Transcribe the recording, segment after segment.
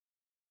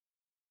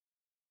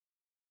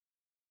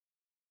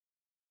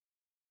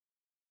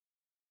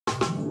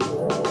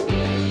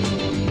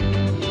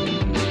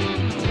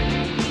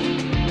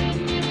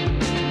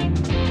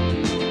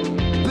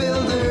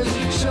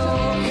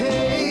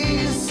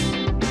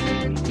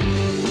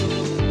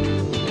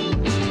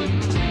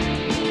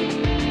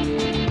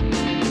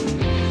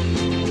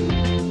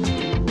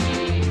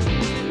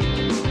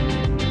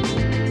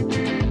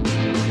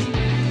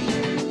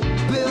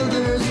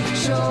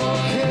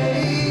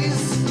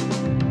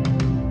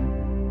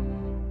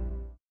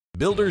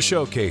Builder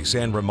Showcase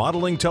and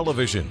Remodeling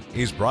Television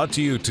is brought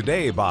to you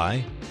today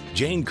by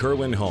Jane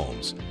Kerwin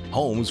Homes,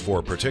 homes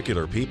for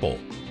particular people.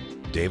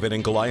 David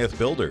and Goliath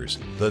Builders,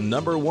 the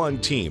 #1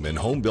 team in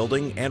home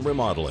building and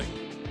remodeling.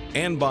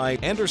 And by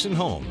Anderson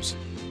Homes,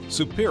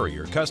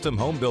 superior custom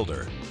home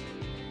builder.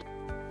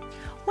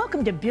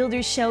 Welcome to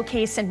Builder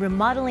Showcase and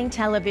Remodeling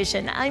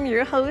Television. I'm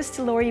your host,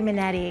 Lori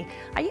Minetti.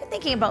 Are you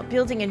thinking about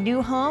building a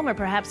new home or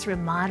perhaps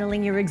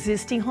remodeling your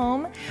existing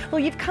home? Well,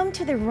 you've come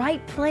to the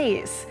right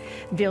place.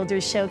 Builder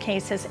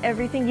Showcase has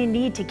everything you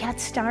need to get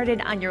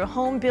started on your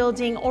home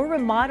building or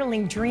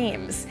remodeling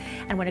dreams.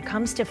 And when it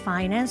comes to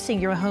financing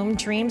your home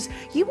dreams,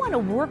 you want to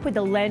work with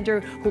a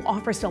lender who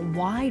offers a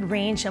wide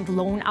range of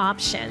loan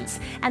options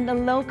and the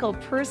local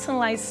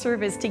personalized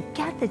service to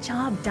get the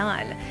job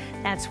done.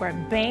 That's where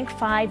Bank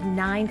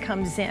 5-9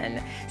 comes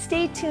in.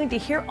 Stay tuned to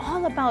hear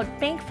all about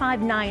Bank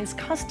 5-9's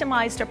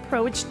customized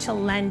approach to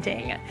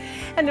lending.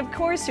 And of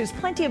course, there's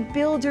plenty of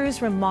builders,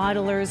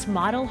 remodelers,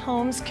 model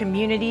homes,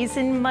 communities,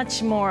 and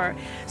much more.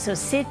 So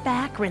sit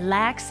back,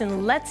 relax,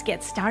 and let's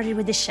get started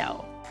with the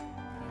show.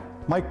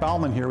 Mike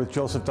Bauman here with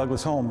Joseph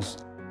Douglas Homes.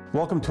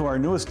 Welcome to our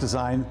newest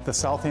design, the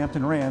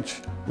Southampton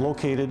Ranch,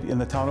 located in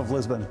the town of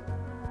Lisbon.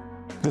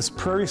 This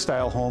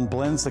prairie-style home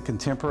blends the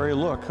contemporary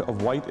look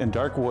of white and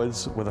dark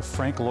woods with a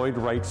Frank Lloyd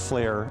Wright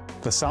flair.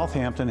 The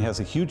Southampton has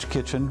a huge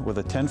kitchen with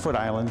a 10-foot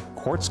island,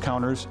 quartz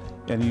counters,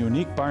 and a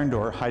unique barn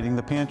door hiding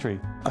the pantry.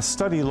 A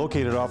study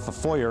located off the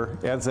foyer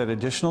adds that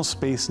additional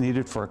space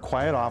needed for a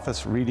quiet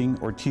office, reading,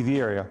 or TV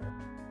area.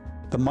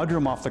 The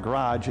mudroom off the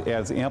garage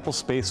adds ample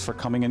space for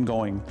coming and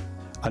going.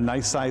 A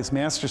nice-sized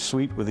master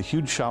suite with a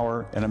huge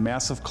shower and a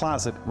massive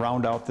closet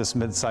round out this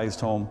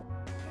mid-sized home.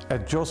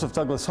 At Joseph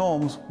Douglas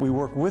Homes, we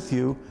work with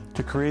you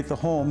to create the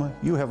home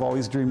you have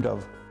always dreamed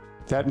of.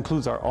 That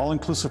includes our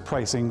all-inclusive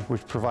pricing,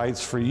 which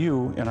provides for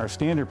you in our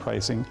standard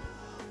pricing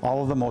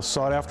all of the most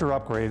sought-after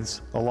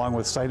upgrades, along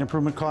with site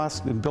improvement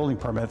costs and building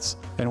permits.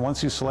 And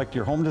once you select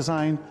your home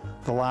design,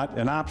 the lot,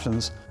 and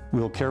options, we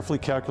will carefully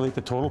calculate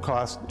the total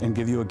cost and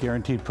give you a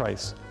guaranteed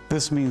price.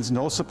 This means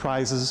no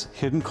surprises,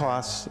 hidden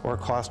costs, or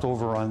cost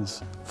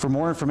overruns. For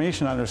more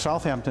information on our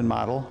Southampton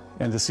model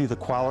and to see the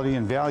quality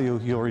and value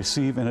you'll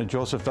receive in a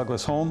Joseph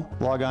Douglas home,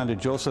 log on to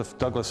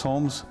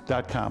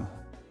josephdouglashomes.com.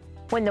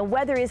 When the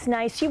weather is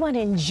nice, you want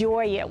to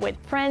enjoy it with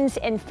friends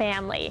and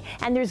family.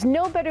 And there's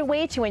no better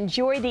way to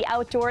enjoy the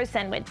outdoors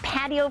than with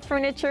patio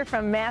furniture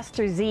from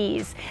Master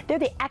Z's. They're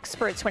the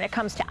experts when it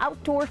comes to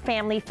outdoor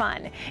family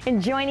fun.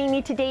 And joining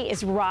me today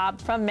is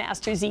Rob from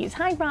Master Z's.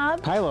 Hi,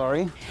 Rob. Hi,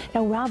 Lori.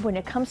 Now, Rob, when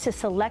it comes to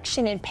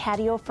selection and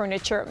patio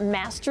furniture,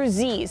 Master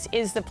Z's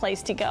is the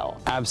place to go.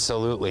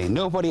 Absolutely.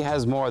 Nobody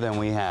has more than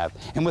we have.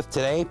 And with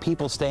today,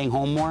 people staying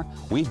home more,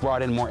 we've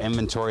brought in more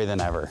inventory than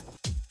ever.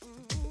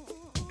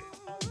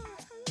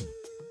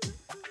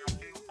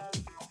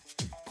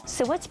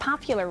 So what's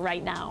popular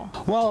right now?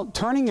 Well,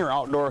 turning your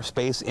outdoor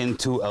space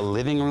into a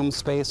living room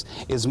space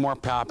is more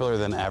popular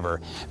than ever.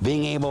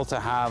 Being able to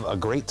have a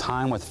great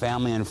time with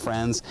family and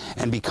friends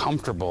and be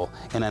comfortable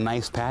in a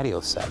nice patio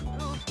set.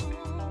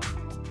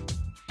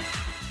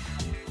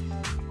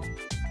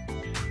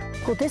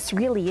 Well, this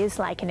really is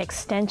like an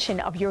extension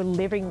of your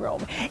living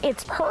room.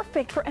 It's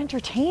perfect for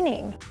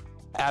entertaining.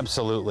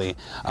 Absolutely.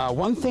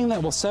 One thing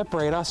that will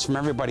separate us from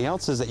everybody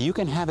else is that you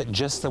can have it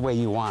just the way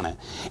you want it.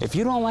 If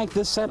you don't like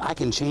this set, I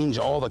can change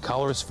all the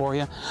colors for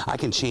you. I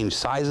can change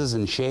sizes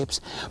and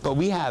shapes, but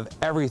we have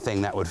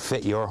everything that would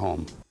fit your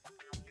home.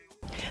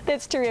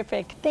 That's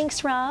terrific.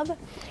 Thanks, Rob.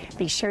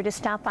 Be sure to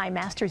stop by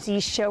Master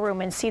Z's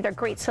showroom and see their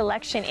great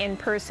selection in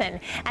person.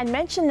 And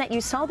mention that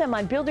you saw them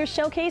on Builder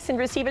Showcase and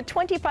receive a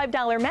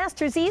 $25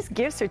 Master Z's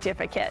gift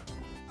certificate.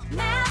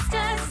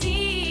 Master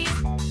Z's.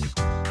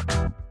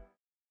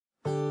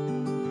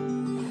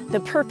 The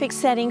perfect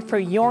setting for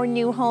your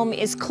new home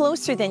is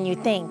closer than you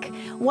think.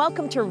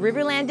 Welcome to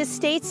Riverland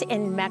Estates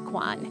in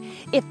Mequon.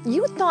 If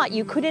you thought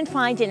you couldn't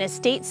find an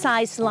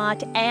estate-sized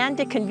lot and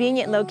a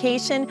convenient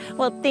location,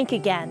 well, think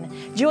again.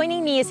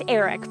 Joining me is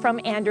Eric from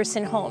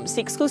Anderson Homes,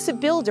 the exclusive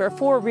builder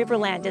for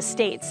Riverland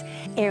Estates.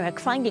 Eric,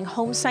 finding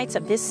home sites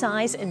of this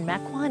size in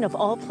Mequon, of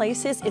all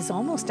places, is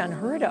almost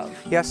unheard of.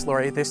 Yes,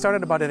 Lori. They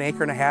started about 1.5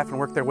 acres and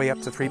worked their way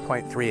up to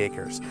 3.3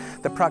 acres.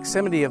 The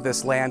proximity of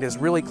this land is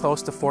really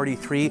close to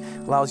 43,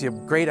 allows you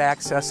great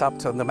access up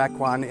to the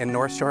Mequon and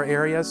North Shore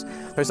areas.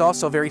 There's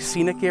also very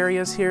scenic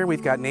areas here.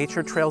 We've got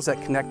nature trails that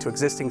connect to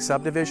existing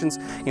subdivisions.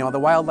 You know, the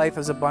wildlife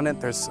is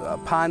abundant. There's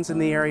ponds in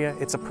the area.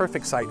 It's a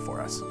perfect site for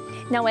us.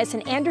 Now, as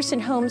an Anderson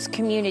Homes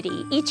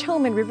community, each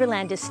home in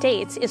Riverland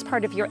Estates is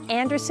part of your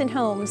Anderson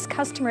Homes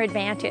customer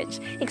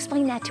advantage.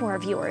 Explain that to our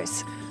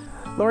viewers.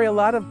 Lori, a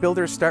lot of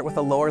builders start with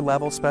a lower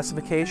level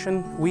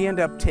specification. We end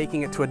up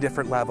taking it to a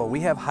different level. We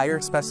have higher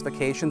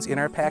specifications in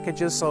our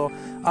packages, so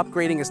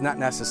upgrading is not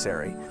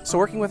necessary. So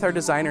working with our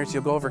designers,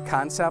 you'll go over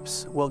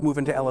concepts, we'll move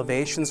into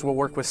elevations, we'll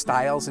work with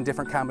styles and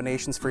different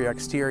combinations for your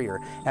exterior.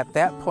 At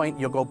that point,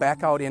 you'll go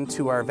back out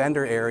into our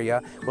vendor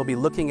area. We'll be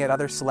looking at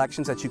other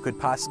selections that you could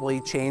possibly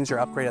change or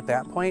upgrade at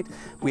that point.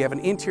 We have an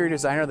interior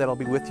designer that'll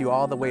be with you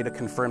all the way to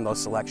confirm those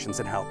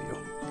selections and help you.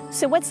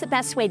 So what's the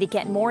best way to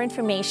get more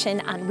information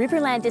on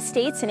Riverland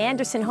Estates and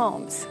Anderson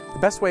Homes? The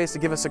best way is to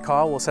give us a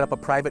call. We'll set up a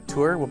private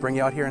tour. We'll bring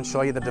you out here and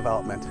show you the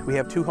development. We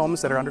have 2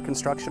 homes that are under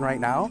construction right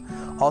now.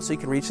 Also, you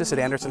can reach us at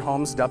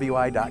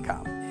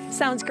AndersonHomesWI.com.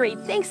 Sounds great.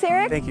 Thanks,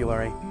 Eric. Thank you,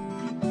 Lori.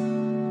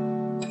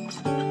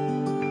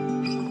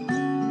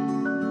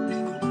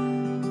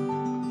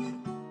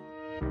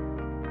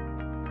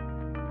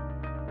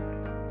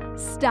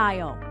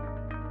 Style,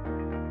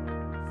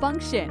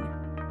 function,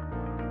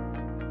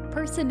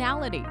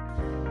 personality,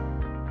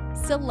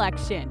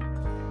 selection.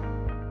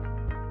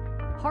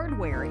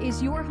 Hardware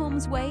is your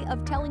home's way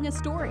of telling a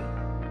story.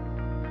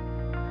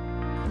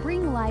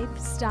 Bring life,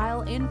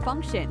 style, and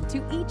function to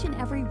each and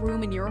every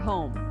room in your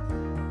home.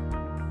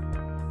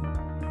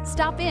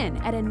 Stop in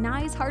at a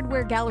Nye's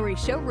Hardware Gallery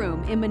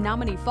showroom in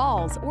Menominee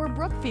Falls or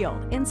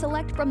Brookfield and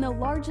select from the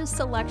largest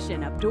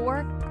selection of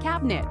door,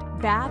 cabinet,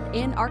 bath,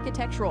 and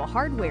architectural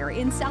hardware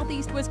in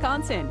Southeast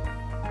Wisconsin.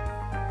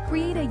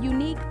 Create a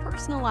unique,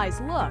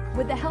 personalized look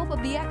with the help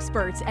of the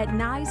experts at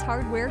Nye's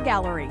Hardware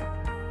Gallery.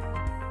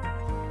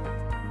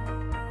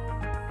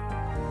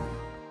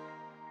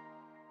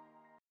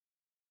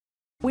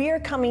 We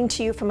are coming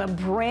to you from a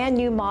brand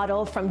new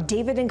model from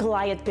David and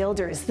Goliath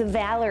Builders, the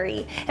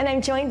Valerie. And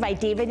I'm joined by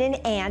David and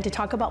Ann to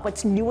talk about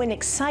what's new and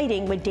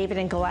exciting with David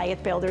and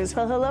Goliath Builders.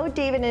 Well, hello,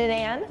 David and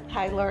Ann.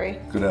 Hi, Lori.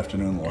 Good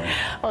afternoon, Lori.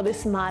 Oh,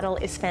 this model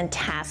is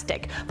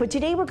fantastic. But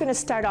today we're going to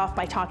start off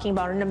by talking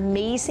about an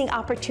amazing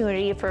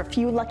opportunity for a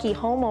few lucky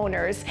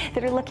homeowners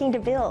that are looking to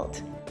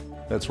build.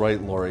 That's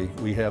right, Lori.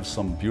 We have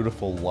some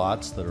beautiful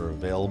lots that are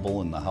available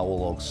in the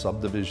Howell Oaks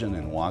subdivision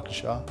in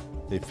Waukesha.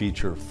 They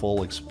feature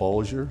full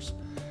exposures,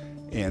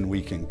 and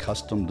we can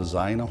custom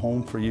design a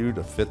home for you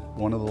to fit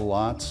one of the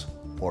lots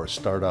or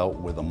start out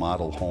with a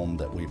model home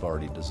that we've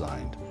already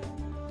designed.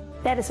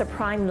 That is a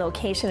prime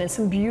location and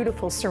some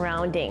beautiful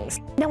surroundings.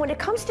 Now, when it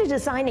comes to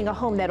designing a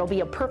home that'll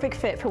be a perfect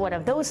fit for one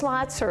of those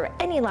lots or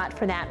any lot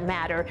for that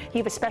matter, you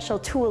have a special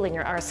tool in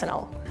your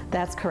arsenal.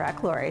 That's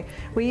correct, Lori.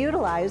 We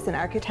utilize an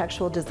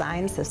architectural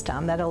design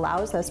system that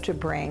allows us to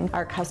bring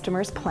our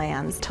customers'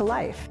 plans to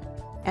life.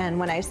 And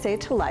when I say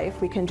to life,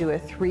 we can do a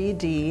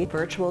 3D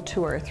virtual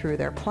tour through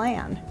their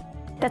plan.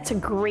 That's a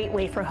great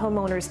way for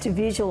homeowners to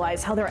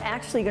visualize how they're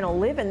actually going to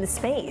live in the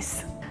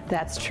space.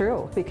 That's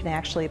true. We can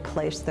actually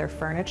place their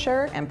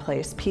furniture and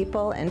place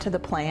people into the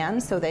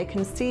plan so they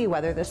can see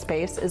whether the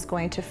space is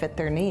going to fit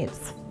their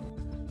needs.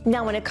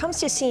 Now, when it comes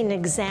to seeing an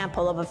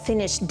example of a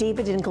finished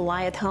David and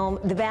Goliath home,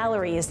 the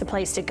Valerie is the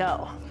place to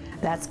go.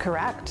 That's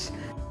correct.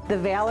 The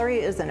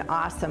Valerie is an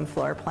awesome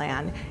floor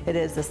plan. It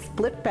is a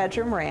split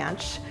bedroom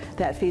ranch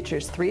that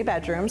features 3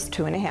 bedrooms,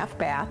 2.5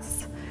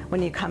 baths.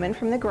 When you come in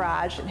from the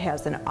garage, it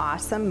has an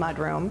awesome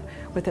mudroom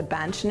with a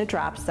bench and a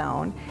drop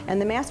zone. And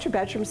the master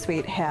bedroom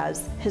suite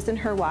has his and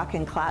her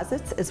walk-in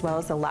closets as well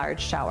as a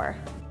large shower.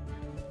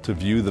 To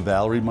view the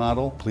Valerie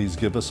model, please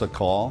give us a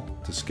call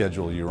to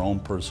schedule your own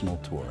personal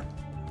tour.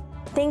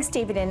 Thanks,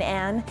 David and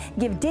Ann.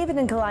 Give David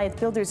and Goliath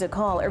Builders a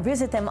call or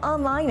visit them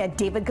online at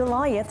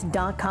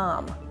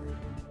davidgoliath.com.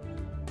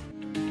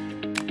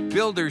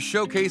 Builders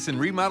Showcase and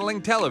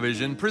Remodeling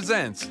Television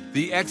presents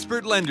the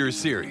Expert Lenders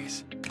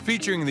Series,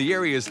 featuring the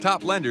area's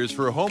top lenders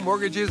for home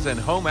mortgages and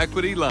home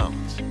equity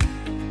loans.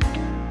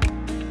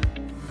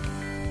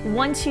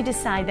 Once you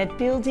decide that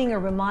building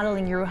or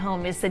remodeling your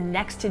home is the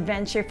next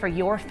adventure for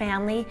your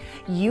family,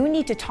 you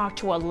need to talk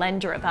to a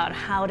lender about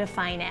how to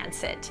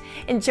finance it.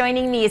 And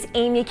joining me is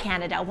Amy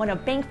Canada, one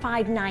of Bank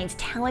 5-9's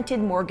talented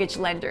mortgage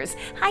lenders.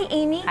 Hi,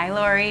 Amy. Hi,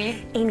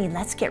 Lori. Amy,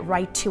 let's get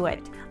right to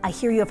it. I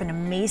hear you have an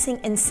amazing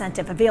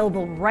incentive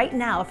available right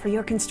now for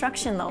your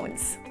construction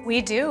loans.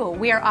 We do.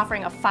 We are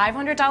offering a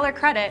 $500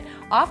 credit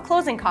off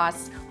closing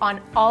costs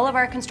on all of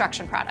our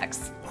construction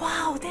products.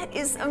 Wow, that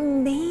is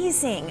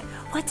amazing.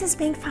 What does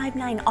Bank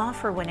 5-9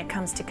 offer when it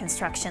comes to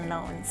construction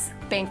loans?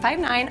 Bank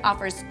 5-9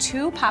 offers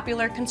 2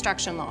 popular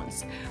construction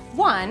loans.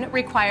 One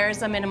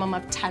requires a minimum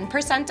of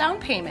 10% down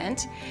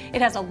payment.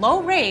 It has a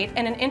low rate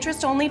and an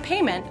interest-only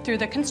payment through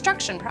the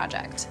construction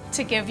project.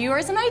 To give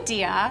viewers an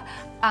idea,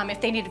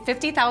 if they needed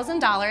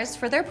 $50,000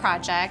 for their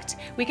project,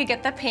 we could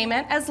get the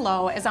payment as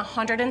low as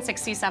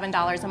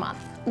 $167 a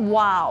month.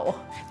 Wow.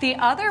 The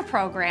other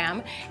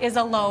program is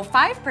a low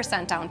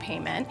 5% down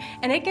payment,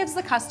 and it gives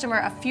the customer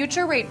a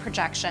future rate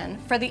projection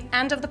for the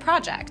end of the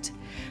project.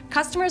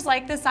 Customers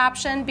like this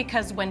option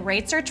because when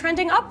rates are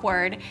trending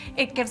upward,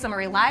 it gives them a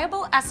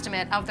reliable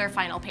estimate of their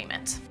final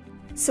payment.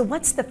 So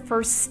what's the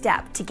first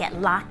step to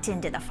get locked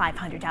into the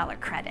 $500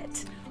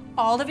 credit?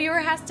 All the viewer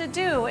has to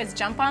do is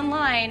jump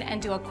online and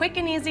do a quick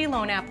and easy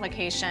loan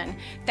application.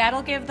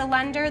 That'll give the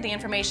lender the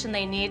information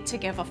they need to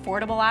give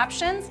affordable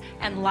options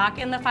and lock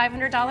in the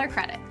 $500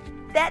 credit.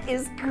 That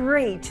is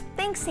great.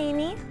 Thanks,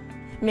 Amy.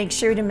 Make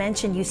sure to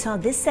mention you saw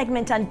this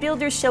segment on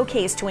Builders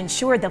Showcase to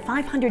ensure the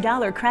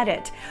 $500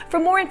 credit. For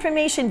more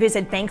information,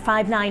 visit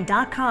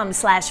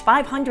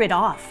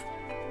bank59.com/500off.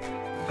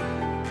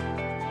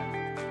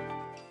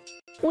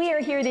 We are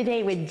here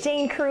today with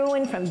Jane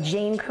Kerwin from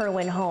Jane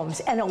Kerwin Homes,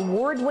 an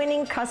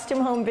award-winning custom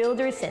home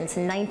builder since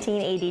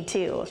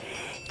 1982.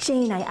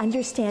 Jane, I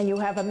understand you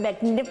have a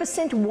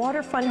magnificent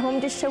waterfront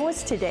home to show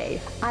us today.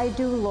 I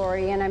do,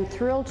 Lori, and I'm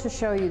thrilled to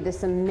show you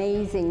this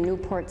amazing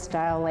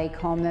Newport-style lake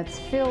home that's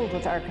filled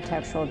with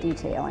architectural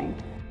detailing.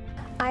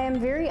 I am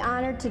very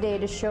honored today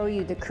to show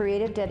you the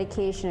creative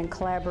dedication and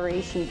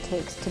collaboration it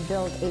takes to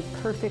build a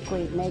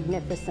perfectly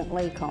magnificent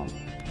lake home.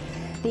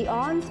 The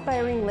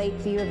awe-inspiring lake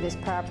view of this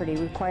property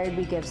required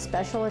we give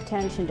special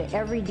attention to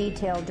every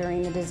detail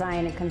during the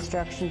design and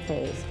construction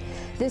phase.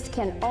 This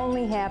can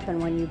only happen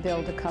when you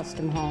build a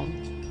custom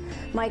home.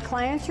 My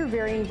clients are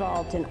very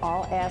involved in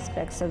all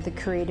aspects of the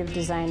creative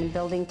design and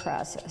building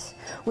process.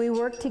 We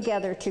work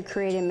together to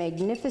create a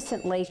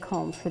magnificent lake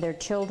home for their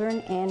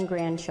children and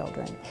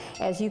grandchildren.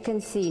 As you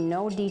can see,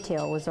 no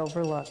detail was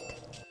overlooked.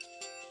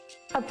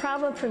 A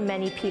problem for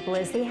many people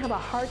is they have a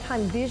hard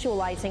time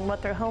visualizing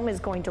what their home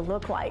is going to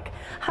look like.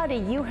 How do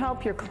you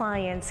help your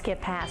clients get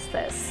past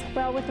this?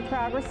 Well, with the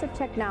progress of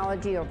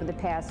technology over the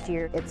past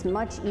year, it's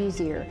much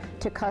easier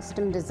to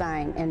custom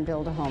design and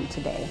build a home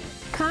today.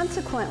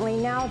 Consequently,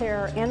 now there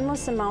are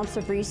endless amounts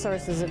of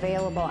resources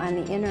available on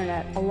the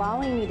internet,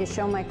 allowing me to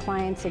show my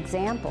clients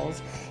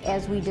examples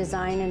as we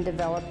design and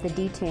develop the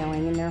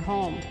detailing in their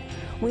home.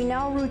 We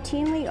now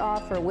routinely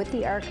offer with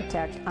the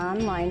architect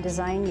online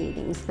design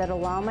meetings that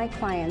allow my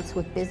clients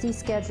with busy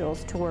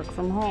schedules to work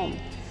from home.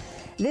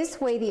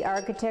 This way the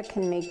architect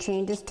can make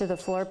changes to the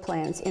floor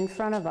plans in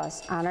front of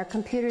us on our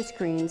computer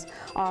screens,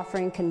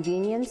 offering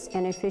convenience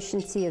and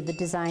efficiency of the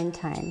design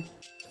time.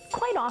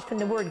 Quite often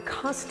the word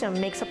custom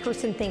makes a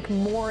person think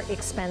more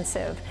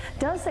expensive.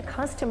 Does a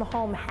custom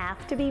home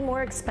have to be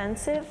more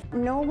expensive?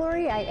 No,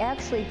 Lori, I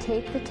actually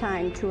take the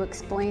time to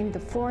explain the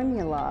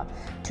formula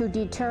to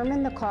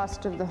determine the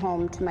cost of the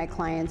home to my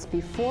clients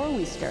before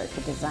we start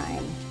the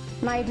design.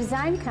 My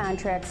design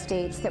contract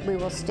states that we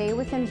will stay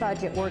within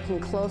budget, working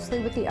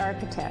closely with the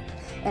architect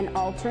and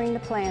altering the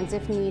plans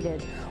if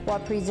needed, while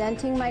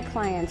presenting my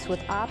clients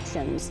with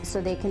options so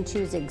they can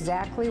choose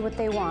exactly what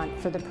they want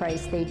for the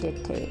price they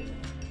dictate.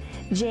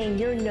 Jane,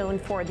 you're known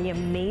for the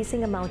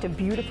amazing amount of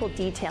beautiful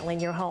detail in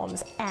your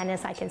homes, and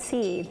as I can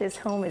see, this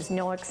home is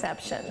no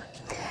exception.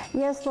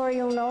 Yes, Lori,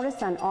 you'll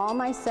notice on all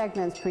my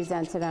segments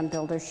presented on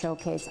Builder's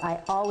Showcase, I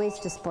always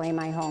display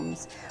my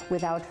homes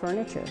without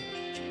furniture.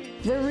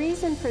 The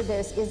reason for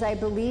this is I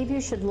believe you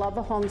should love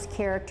a home's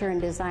character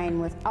and design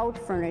without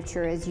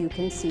furniture, as you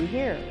can see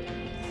here.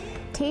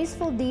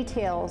 Tasteful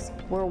details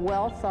were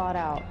well thought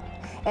out,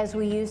 as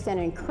we used an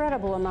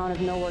incredible amount of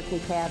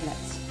millworking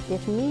cabinets.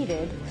 If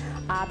needed,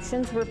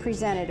 options were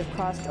presented if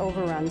cost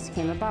overruns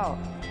came about.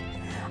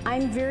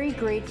 I'm very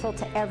grateful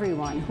to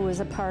everyone who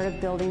is a part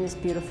of building this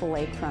beautiful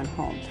lakefront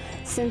home,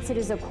 since it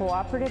is a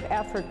cooperative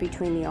effort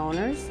between the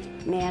owners,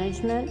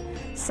 management,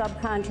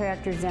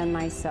 subcontractors, and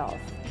myself.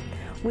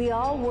 We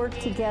all work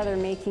together,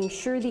 making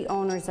sure the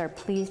owners are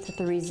pleased with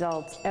the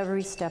results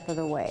every step of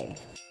the way.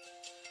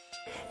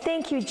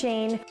 Thank you,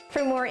 Jane.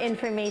 For more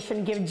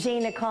information, give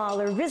Jane a call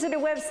or visit her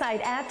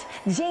website at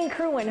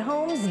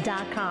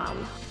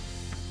janekerwinhomes.com.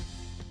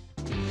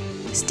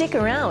 Stick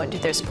around,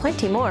 there's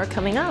plenty more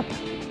coming up.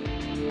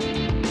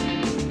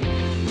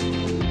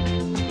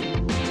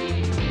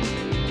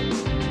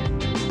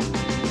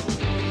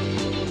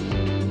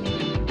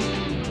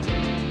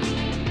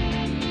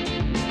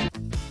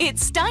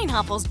 It's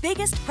Steinhoffel's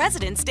biggest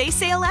President's Day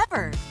sale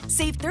ever.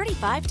 Save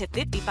 35 to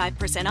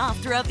 55% off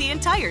throughout the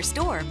entire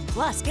store.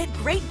 Plus, get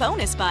great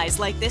bonus buys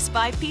like this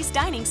 5-piece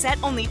dining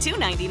set, only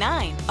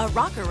 $2.99. A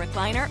rocker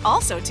recliner,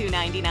 also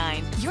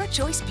 $2.99. Your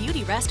choice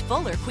Beauty Rest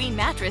full or queen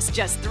mattress,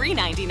 just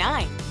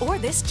 $3.99. Or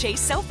this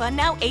Chase sofa,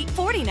 now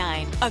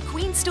 $8.49. A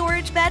queen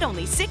storage bed,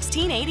 only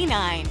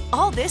 $16.89.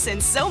 All this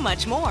and so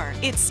much more.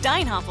 It's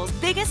Steinhoffel's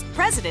biggest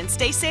President's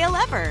Day sale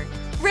ever.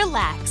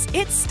 Relax,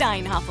 it's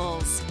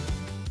Steinhoffel's.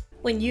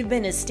 When you've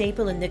been a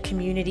staple in the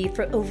community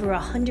for over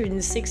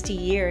 160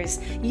 years,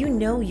 you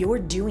know you're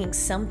doing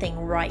something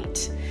right.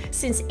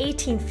 Since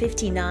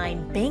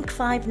 1859, Bank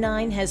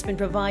 59 has been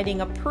providing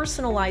a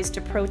personalized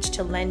approach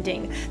to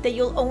lending that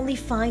you'll only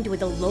find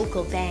with a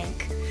local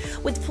bank.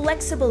 With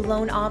flexible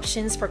loan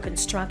options for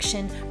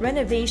construction,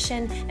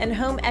 renovation, and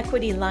home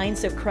equity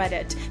lines of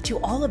credit to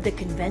all of the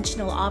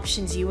conventional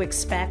options you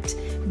expect,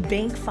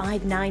 Bank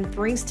 59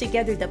 brings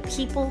together the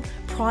people,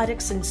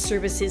 products, and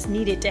services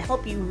needed to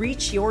help you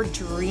reach your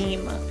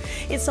dream.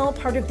 It's all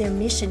part of their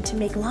mission to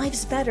make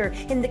lives better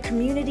in the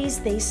communities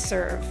they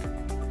serve.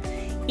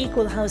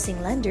 Equal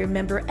Housing Lender,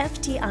 member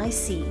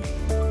FDIC.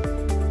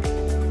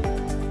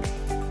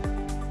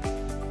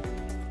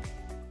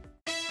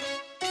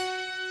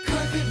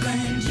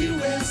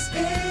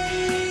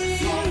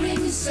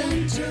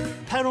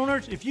 Pet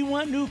owners, if you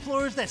want new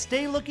floors that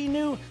stay looking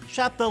new,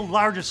 shop the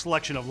largest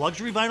selection of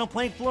luxury vinyl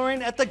plank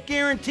flooring at the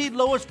guaranteed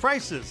lowest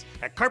prices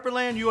at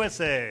Carpetland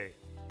USA.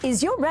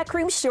 Is your rec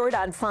room short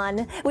on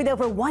fun? With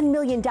over $1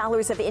 million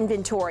of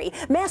inventory,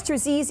 Master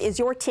Z's is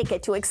your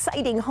ticket to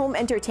exciting home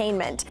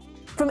entertainment.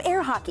 From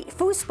air hockey,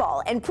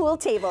 foosball, and pool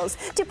tables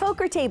to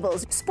poker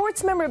tables,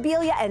 sports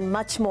memorabilia, and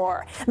much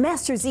more,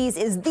 Master Z's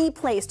is the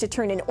place to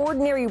turn an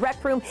ordinary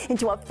rec room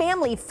into a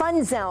family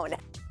fun zone.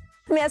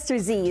 Master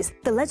Z's,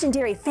 the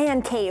legendary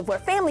fan cave where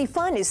family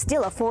fun is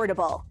still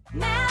affordable.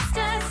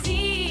 Master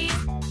Z.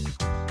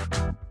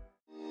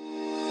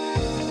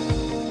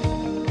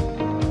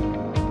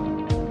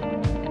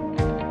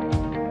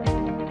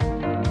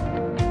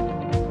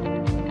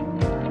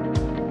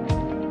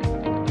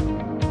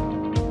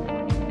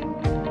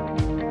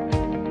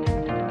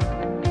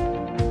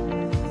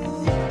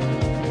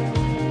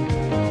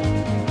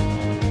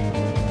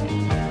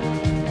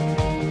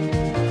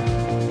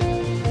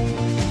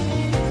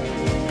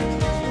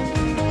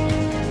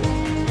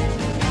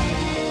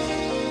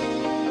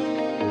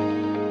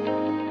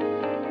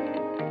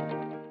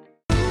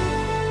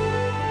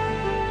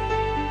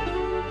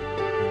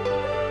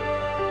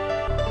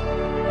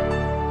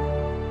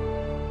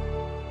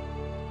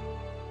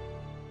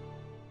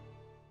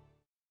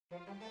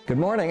 Good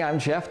morning, I'm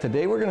Jeff.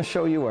 Today we're going to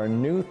show you our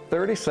new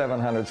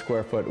 3,700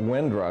 square foot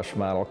Windrush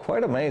model.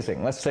 Quite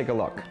amazing. Let's take a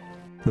look.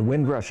 The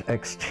Windrush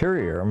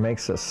exterior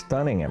makes a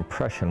stunning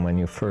impression when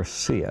you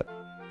first see it.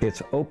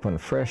 It's open,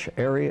 fresh,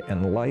 airy,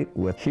 and light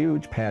with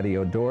huge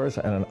patio doors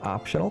and an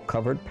optional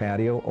covered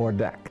patio or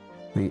deck.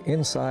 The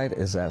inside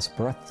is as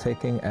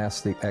breathtaking as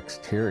the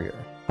exterior.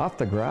 Off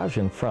the garage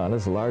in front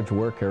is a large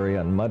work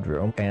area and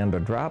mudroom and a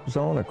drop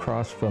zone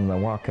across from the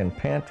walk-in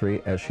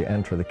pantry as you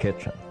enter the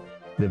kitchen.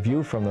 The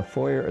view from the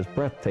foyer is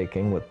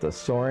breathtaking with the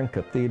soaring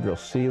cathedral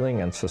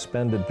ceiling and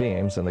suspended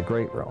beams in the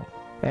great room.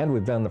 And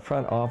we've done the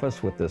front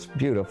office with this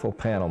beautiful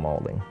panel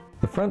molding.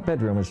 The front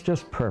bedroom is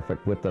just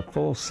perfect with the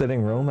full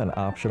sitting room and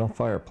optional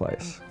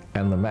fireplace.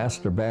 And the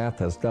master bath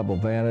has double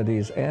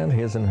vanities and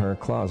his and her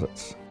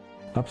closets.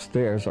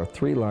 Upstairs are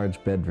 3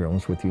 large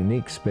bedrooms with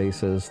unique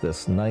spaces,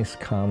 this nice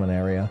common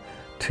area,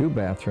 2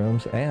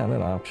 bathrooms, and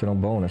an optional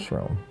bonus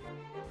room.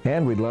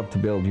 And we'd love to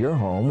build your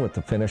home with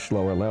the finished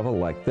lower level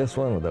like this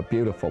one with a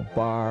beautiful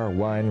bar,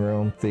 wine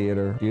room,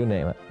 theater, you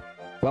name it.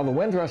 Well, the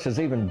Windrush is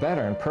even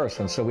better in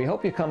person, so we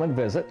hope you come and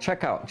visit.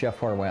 Check out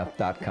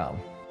jeffhorwath.com.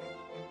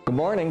 Good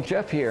morning,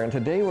 Jeff here, and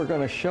today we're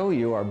going to show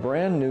you our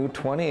brand new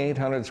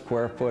 2,800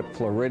 square foot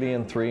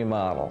Floridian 3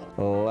 model.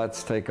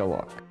 Let's take a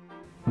look.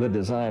 The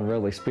design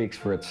really speaks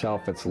for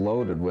itself. It's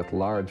loaded with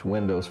large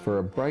windows for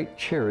a bright,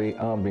 cheery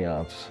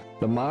ambiance.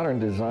 The modern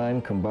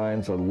design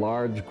combines a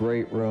large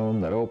great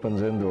room that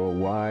opens into a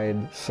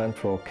wide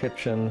central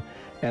kitchen,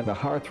 and the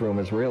hearth room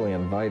is really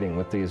inviting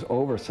with these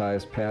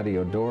oversized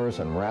patio doors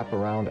and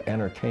wraparound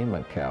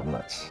entertainment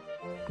cabinets.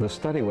 The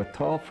study with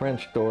tall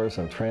French doors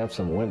and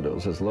transom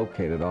windows is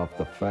located off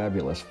the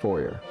fabulous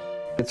foyer.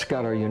 It's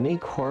got our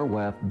unique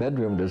Horwath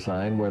bedroom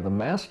design where the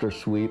master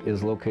suite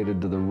is located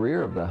to the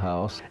rear of the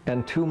house,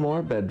 and 2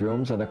 more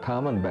bedrooms and a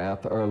common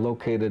bath are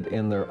located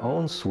in their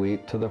own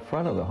suite to the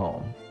front of the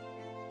home.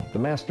 The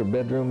master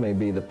bedroom may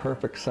be the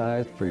perfect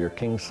size for your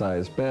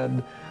king-size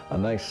bed, a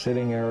nice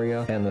sitting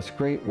area, and this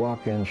great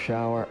walk-in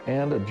shower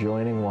and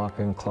adjoining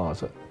walk-in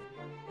closet.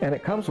 And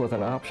it comes with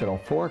an optional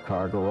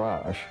 4-car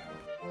garage.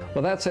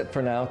 Well, that's it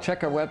for now.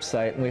 Check our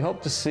website, and we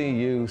hope to see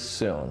you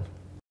soon.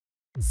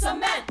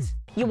 Cement!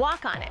 You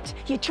walk on it,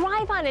 you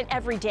drive on it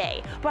every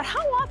day, but how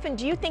often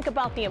do you think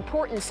about the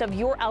importance of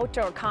your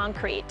outdoor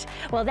concrete?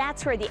 Well,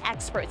 that's where the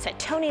experts at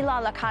Tony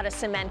La Licata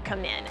Cement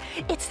come in.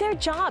 It's their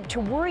job to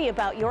worry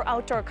about your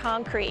outdoor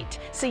concrete,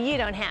 so you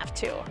don't have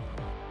to.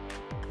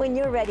 When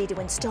you're ready to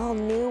install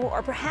new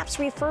or perhaps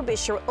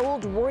refurbish your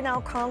old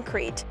worn-out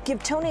concrete,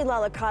 give Tony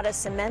La Licata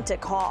Cement a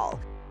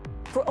call.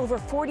 For over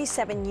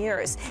 47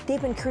 years,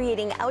 they've been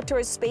creating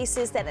outdoor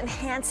spaces that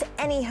enhance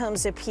any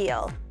home's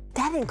appeal.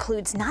 That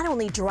includes not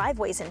only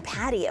driveways and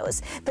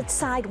patios, but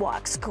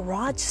sidewalks,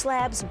 garage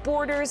slabs,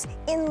 borders,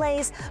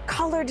 inlays,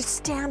 colored,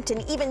 stamped,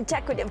 and even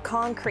decorative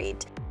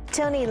concrete.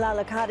 Tony La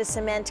Licata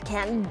Cement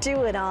can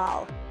do it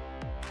all.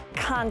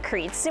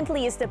 Concrete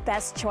simply is the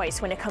best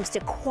choice when it comes to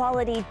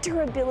quality,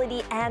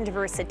 durability, and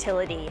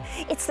versatility.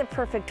 It's the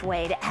perfect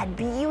way to add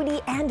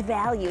beauty and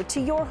value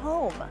to your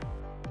home.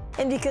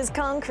 And because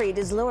concrete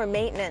is lower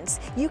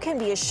maintenance, you can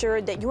be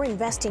assured that you're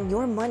investing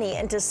your money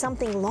into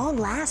something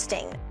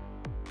long-lasting.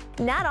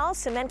 Not all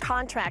cement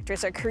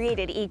contractors are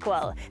created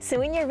equal, so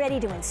when you're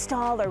ready to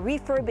install or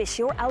refurbish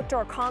your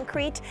outdoor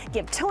concrete,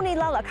 give Tony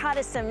La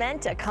Licata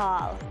Cement a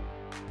call.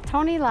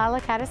 Tony La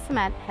Licata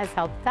Cement has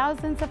helped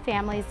thousands of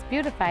families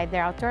beautify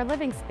their outdoor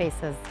living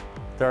spaces.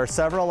 There are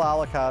several La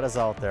Licatas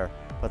out there,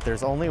 but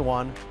there's only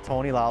one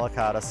Tony La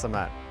Licata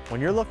Cement.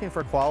 When you're looking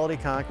for quality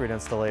concrete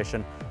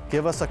installation,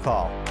 give us a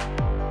call.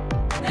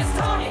 It's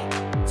Tony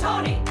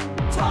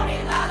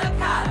La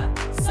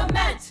Licata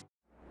Cement.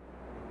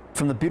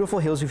 From the beautiful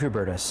hills of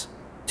Hubertus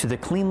to the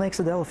clean lakes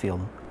of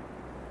Delafield,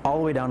 all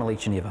the way down to Lake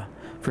Geneva.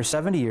 For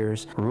 70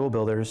 years, Rural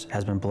Builders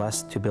has been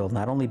blessed to build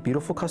not only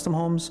beautiful custom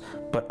homes,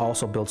 but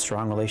also build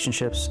strong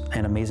relationships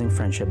and amazing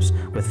friendships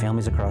with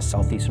families across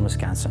southeastern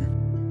Wisconsin.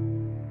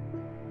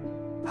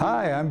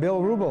 Hi, I'm Bill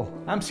Rubel.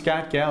 I'm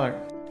Scott Gallert.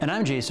 And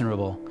I'm Jason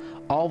Rubel.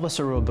 All of us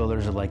at Rural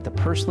Builders would like to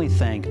personally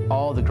thank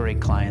all the great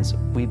clients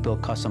we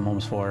built custom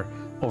homes for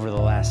over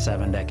the last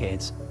 7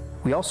 decades.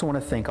 We also want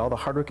to thank all the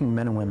hardworking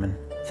men and women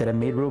that have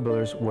made Rural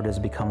Builders what it has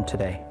become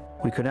today.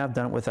 We couldn't have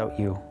done it without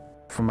you.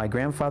 From my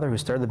grandfather who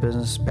started the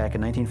business back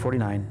in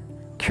 1949,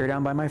 carried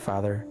on by my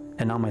father,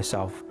 and now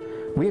myself,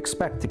 we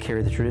expect to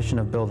carry the tradition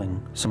of building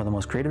some of the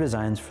most creative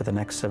designs for the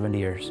next 70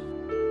 years.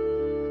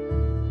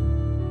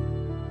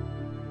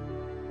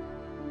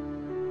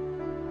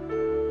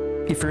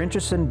 If you're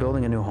interested in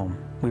building a new home,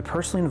 we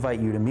personally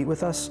invite you to meet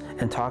with us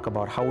and talk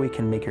about how we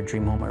can make your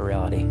dream home a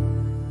reality.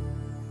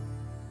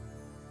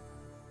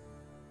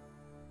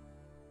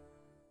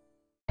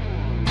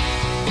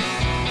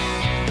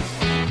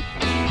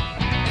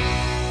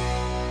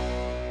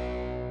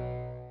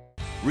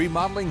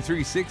 Remodeling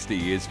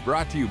 360 is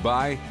brought to you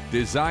by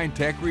Design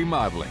Tech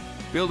Remodeling,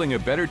 building a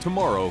better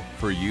tomorrow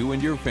for you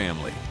and your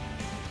family.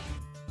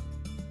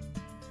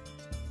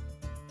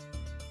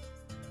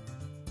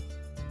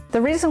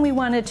 The reason we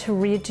wanted to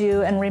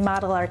redo and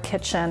remodel our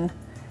kitchen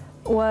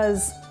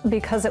was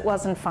because it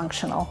wasn't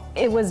functional.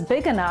 It was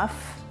big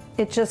enough,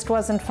 it just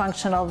wasn't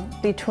functional.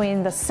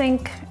 Between the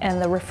sink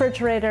and the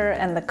refrigerator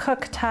and the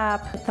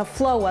cooktop, the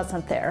flow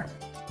wasn't there.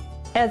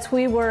 As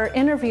we were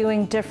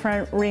interviewing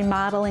different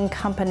remodeling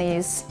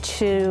companies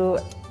to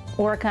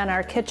work on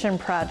our kitchen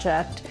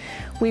project,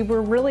 we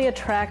were really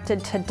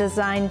attracted to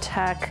Design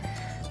Tech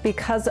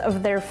because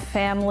of their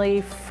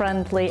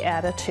family-friendly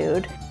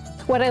attitude.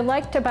 What I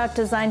liked about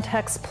Design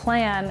Tech's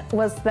plan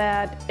was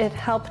that it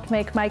helped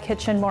make my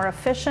kitchen more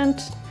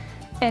efficient,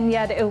 and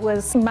yet it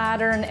was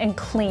modern and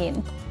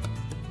clean.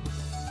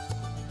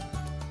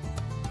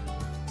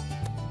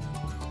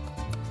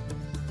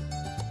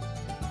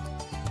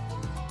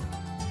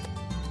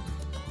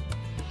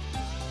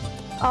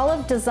 All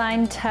of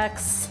Design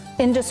Tech's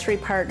industry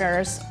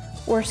partners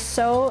were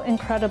so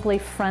incredibly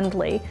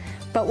friendly,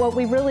 but what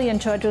we really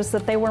enjoyed was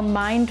that they were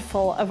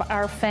mindful of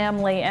our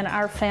family and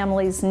our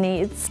family's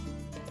needs.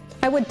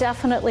 I would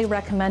definitely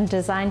recommend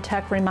Design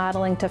Tech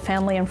Remodeling to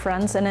family and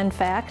friends, and in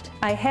fact,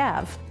 I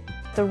have.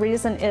 The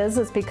reason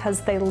is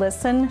because they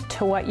listen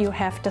to what you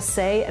have to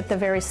say at the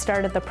very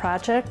start of the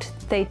project.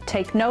 They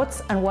take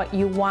notes on what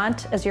you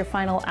want as your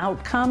final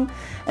outcome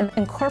and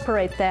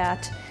incorporate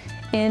that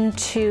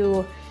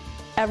into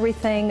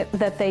everything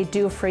that they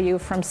do for you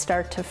from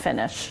start to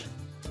finish.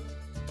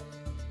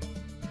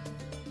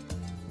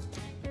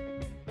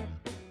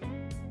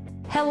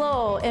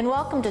 Hello and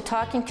welcome to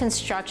Talking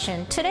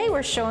Construction. Today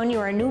we're showing you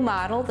our new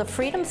model, the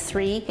Freedom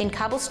 3 in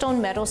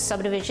Cobblestone Meadows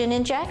subdivision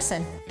in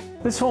Jackson.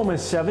 This home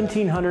is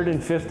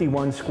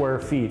 1,751 square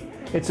feet.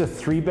 It's a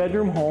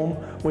 3-bedroom home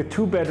with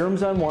 2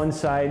 bedrooms on one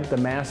side, the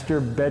master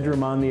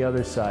bedroom on the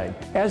other side.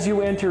 As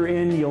you enter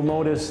in, you'll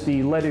notice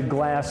the leaded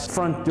glass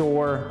front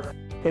door.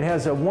 It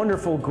has a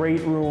wonderful great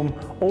room,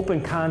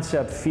 open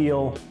concept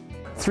feel,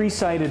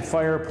 3-sided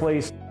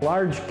fireplace,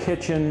 large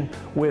kitchen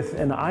with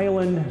an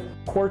island,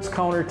 quartz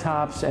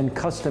countertops, and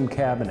custom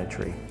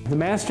cabinetry. The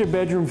master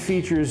bedroom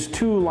features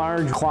 2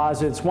 large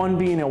closets, one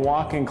being a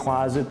walk-in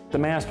closet. The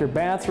master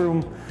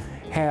bathroom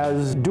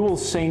has dual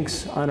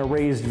sinks on a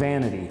raised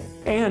vanity.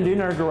 And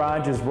in our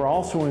garages, we're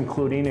also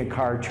including a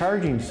car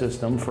charging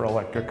system for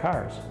electric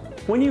cars.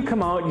 When you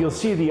come out, you'll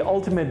see the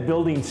ultimate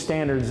building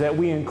standards that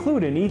we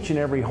include in each and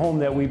every home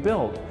that we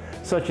build,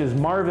 such as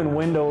Marvin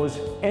windows,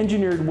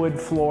 engineered wood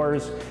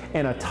floors,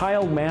 and a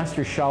tiled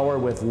master shower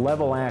with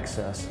level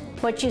access.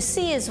 What you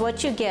see is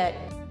what you get.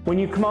 When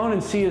you come out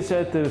and see us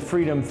at the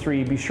Freedom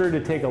 3, be sure to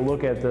take a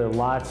look at the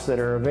lots that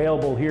are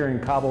available here in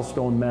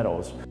Cobblestone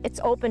Meadows. It's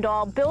open to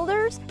all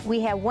builders.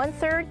 We have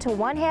 1/3 to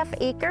 1/2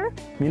 acre.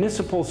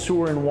 Municipal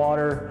sewer and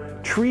water,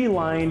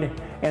 tree-lined,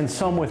 and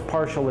some with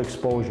partial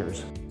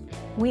exposures.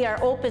 We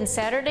are open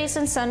Saturdays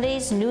and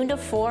Sundays, noon to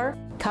 4.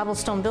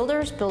 Cobblestone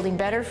Builders, building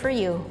better for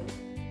you.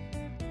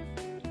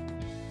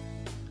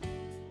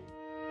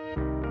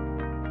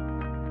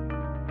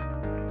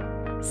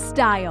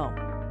 Style,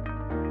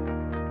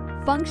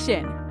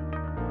 function,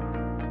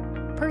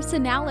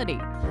 personality,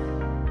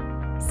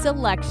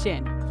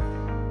 selection.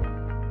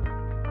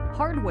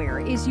 Hardware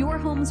is your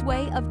home's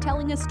way of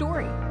telling a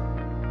story.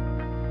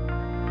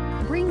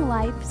 Bring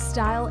life,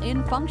 style,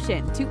 and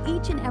function to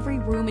each and every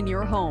room in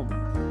your home.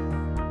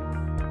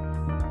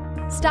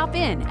 Stop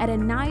in at a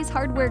Nye's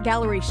Hardware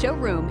Gallery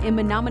showroom in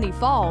Menominee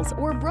Falls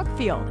or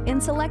Brookfield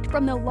and select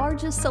from the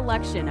largest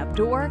selection of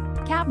door,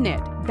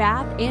 cabinet,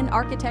 bath, and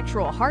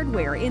architectural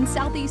hardware in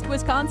Southeast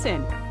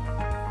Wisconsin.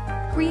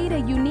 Create a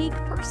unique,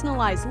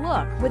 personalized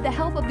look with the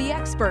help of the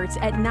experts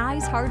at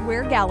Nye's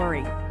Hardware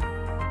Gallery.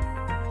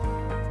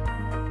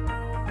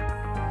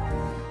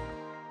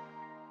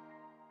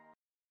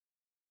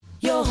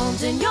 Your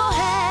home's in your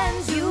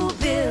hands, you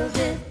build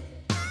it.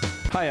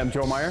 Hi, I'm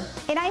Joe Meyer.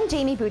 And I'm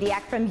Jamie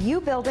Budiak from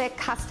You Build It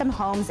Custom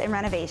Homes and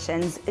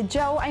Renovations.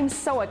 Joe, I'm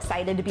so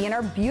excited to be in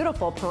our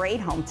beautiful parade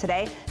home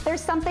today.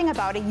 There's something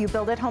about a You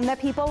Build It home that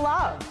people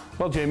love.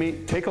 Well, Jamie,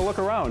 take a look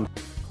around.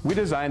 We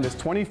designed this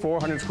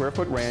 2,400 square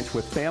foot ranch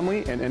with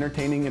family and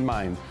entertaining in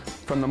mind.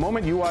 From the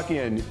moment you walk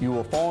in, you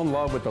will fall in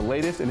love with the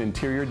latest in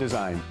interior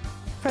design.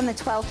 From the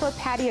 12-foot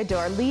patio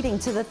door leading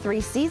to the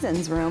 3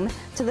 Seasons room,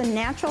 to the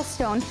natural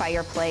stone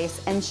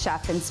fireplace and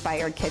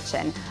chef-inspired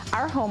kitchen,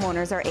 our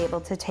homeowners are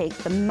able to take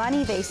the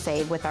money they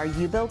save with our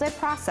You Build It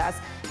process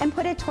and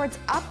put it towards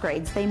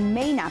upgrades they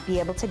may not be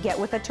able to get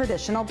with a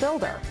traditional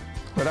builder.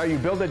 Let our You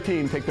Build It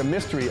team take the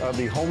mystery of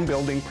the home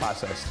building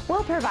process.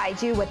 We'll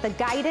provide you with the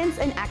guidance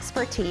and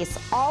expertise,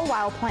 all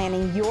while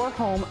planning your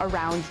home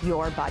around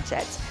your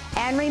budget.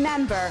 And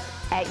remember,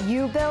 at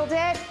You Build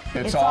It,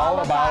 it's all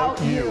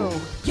about you.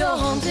 Your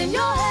home's in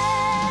your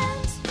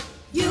hands.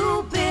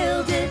 You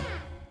build it.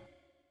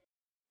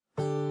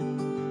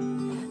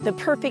 The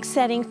perfect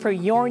setting for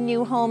your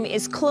new home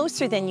is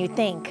closer than you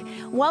think.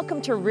 Welcome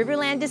to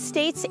Riverland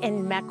Estates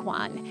in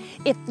Mequon.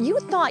 If you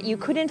thought you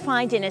couldn't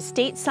find an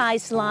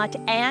estate-sized lot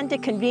and a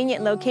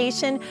convenient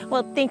location,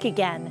 well, think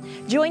again.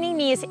 Joining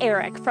me is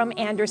Eric from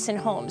Anderson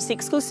Homes, the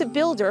exclusive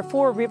builder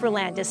for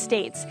Riverland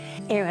Estates.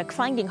 Eric,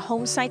 finding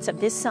home sites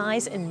of this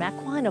size in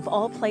Mequon, of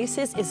all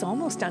places, is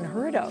almost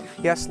unheard of.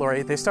 Yes,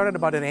 Lori, they started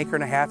about 1.5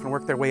 acres and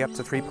worked their way up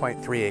to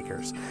 3.3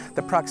 acres.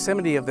 The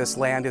proximity of this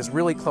land is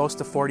really close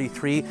to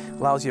 43,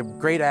 allows you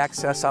great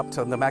access up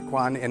to the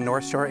Mequon and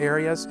North Shore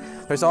areas.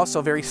 There's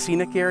also very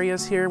scenic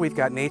areas here. We've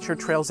got nature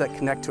trails that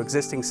connect to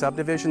existing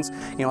subdivisions.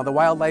 You know, the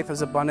wildlife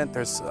is abundant.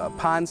 There's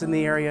ponds in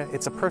the area.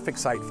 It's a perfect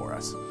site for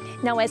us.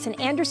 Now, as an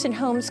Anderson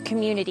Homes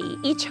community,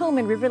 each home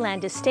in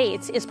Riverland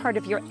Estates is part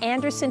of your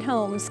Anderson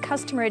Homes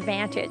customer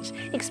advantage.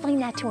 Explain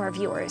that to our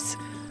viewers.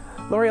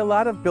 Lori, a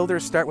lot of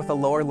builders start with a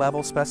lower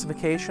level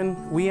specification.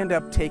 We end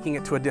up taking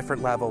it to a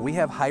different level. We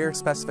have higher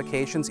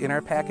specifications in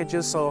our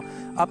packages, so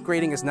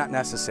upgrading is not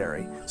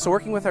necessary. So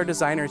working with our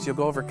designers, you'll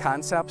go over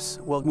concepts,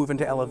 we'll move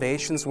into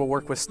elevations, we'll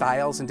work with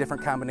styles and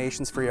different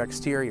combinations for your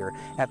exterior.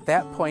 At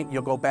that point,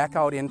 you'll go back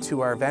out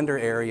into our vendor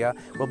area.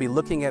 We'll be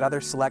looking at other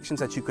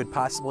selections that you could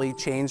possibly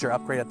change or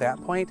upgrade at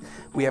that point.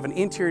 We have an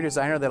interior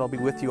designer that'll be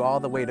with you all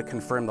the way to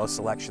confirm those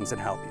selections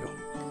and help you.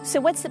 So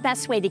what's the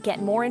best way to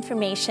get more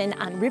information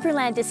on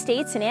Riverland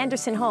Estates and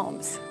Anderson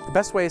Homes? The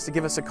best way is to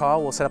give us a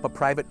call. We'll set up a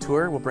private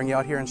tour. We'll bring you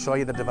out here and show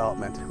you the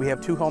development. We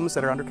have 2 homes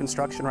that are under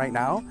construction right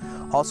now.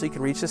 Also, you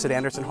can reach us at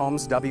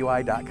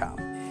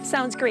andersonhomeswi.com.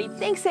 Sounds great.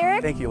 Thanks,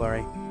 Eric. Thank you,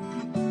 Lori.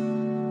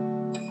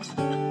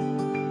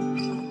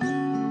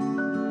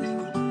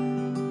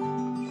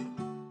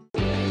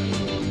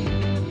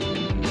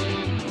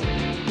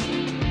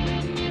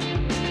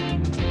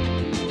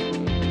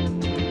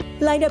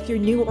 Light up your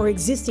new or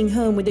existing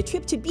home with a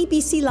trip to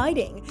BBC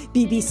Lighting.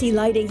 BBC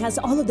Lighting has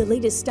all of the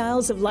latest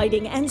styles of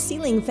lighting and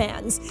ceiling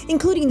fans,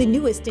 including the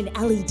newest in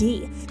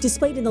LED,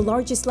 displayed in the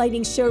largest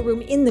lighting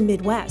showroom in the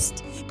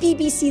Midwest.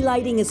 BBC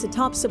Lighting is the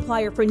top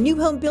supplier for new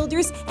home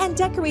builders and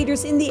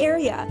decorators in the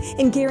area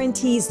and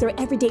guarantees their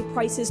everyday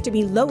prices to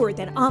be lower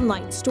than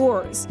online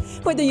stores.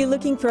 Whether you're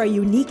looking for a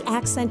unique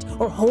accent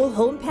or whole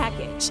home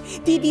package,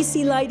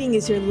 BBC Lighting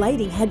is your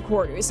lighting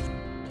headquarters.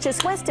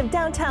 Just west of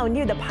downtown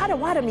near the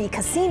Potawatomi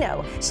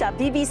Casino. Shop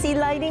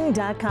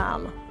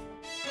bbclighting.com.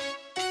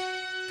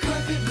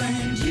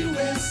 Carpetland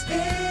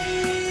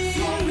USA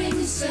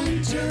Flooring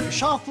Center.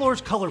 Shaw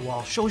Floors Color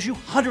Wall shows you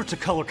hundreds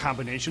of color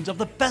combinations of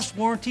the best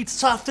warranted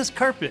softest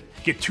carpet.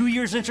 Get 2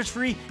 years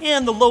interest-free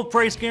and the low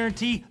price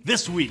guarantee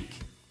this week.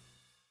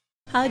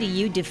 How do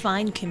you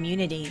define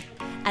community?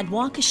 At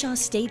Waukesha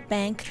State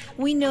Bank,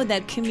 we know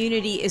that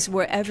community is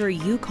wherever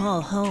you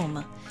call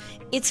home.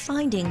 It's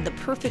finding the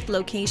perfect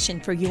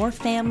location for your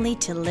family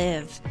to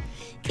live.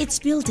 It's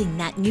building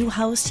that new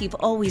house you've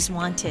always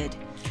wanted.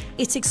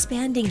 It's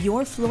expanding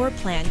your floor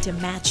plan to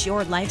match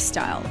your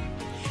lifestyle.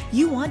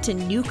 You want a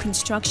new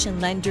construction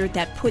lender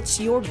that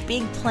puts your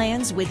big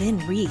plans within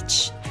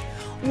reach.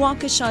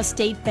 Waukesha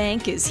State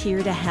Bank is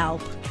here to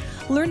help.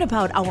 Learn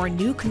about our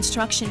new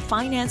construction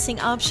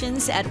financing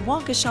options at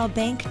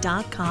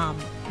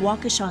waukeshabank.com.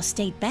 Waukesha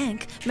State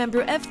Bank,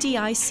 member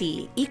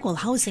FDIC, equal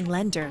housing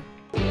lender.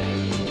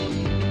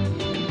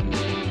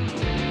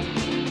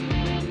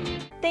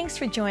 Thanks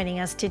for joining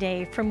us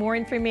today. For more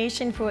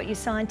information for what you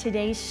saw in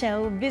today's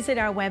show, visit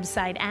our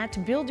website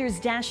at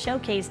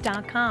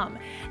builders-showcase.com.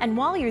 And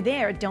while you're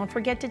there, don't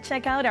forget to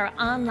check out our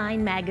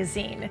online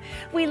magazine.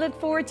 We look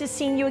forward to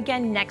seeing you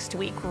again next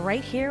week,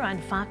 right here on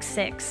Fox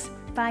 6.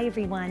 Bye,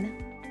 everyone.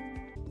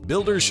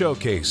 Builders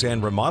Showcase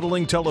and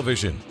Remodeling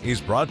Television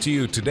is brought to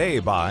you today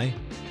by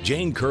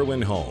Jane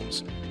Kerwin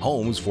Homes,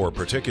 homes for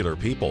particular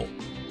people.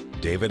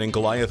 David and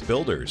Goliath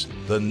Builders,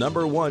 the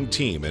 #1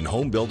 team in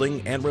home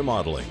building and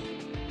remodeling.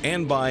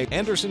 And by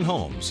Anderson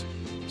Homes,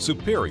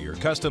 superior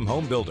custom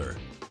home builder.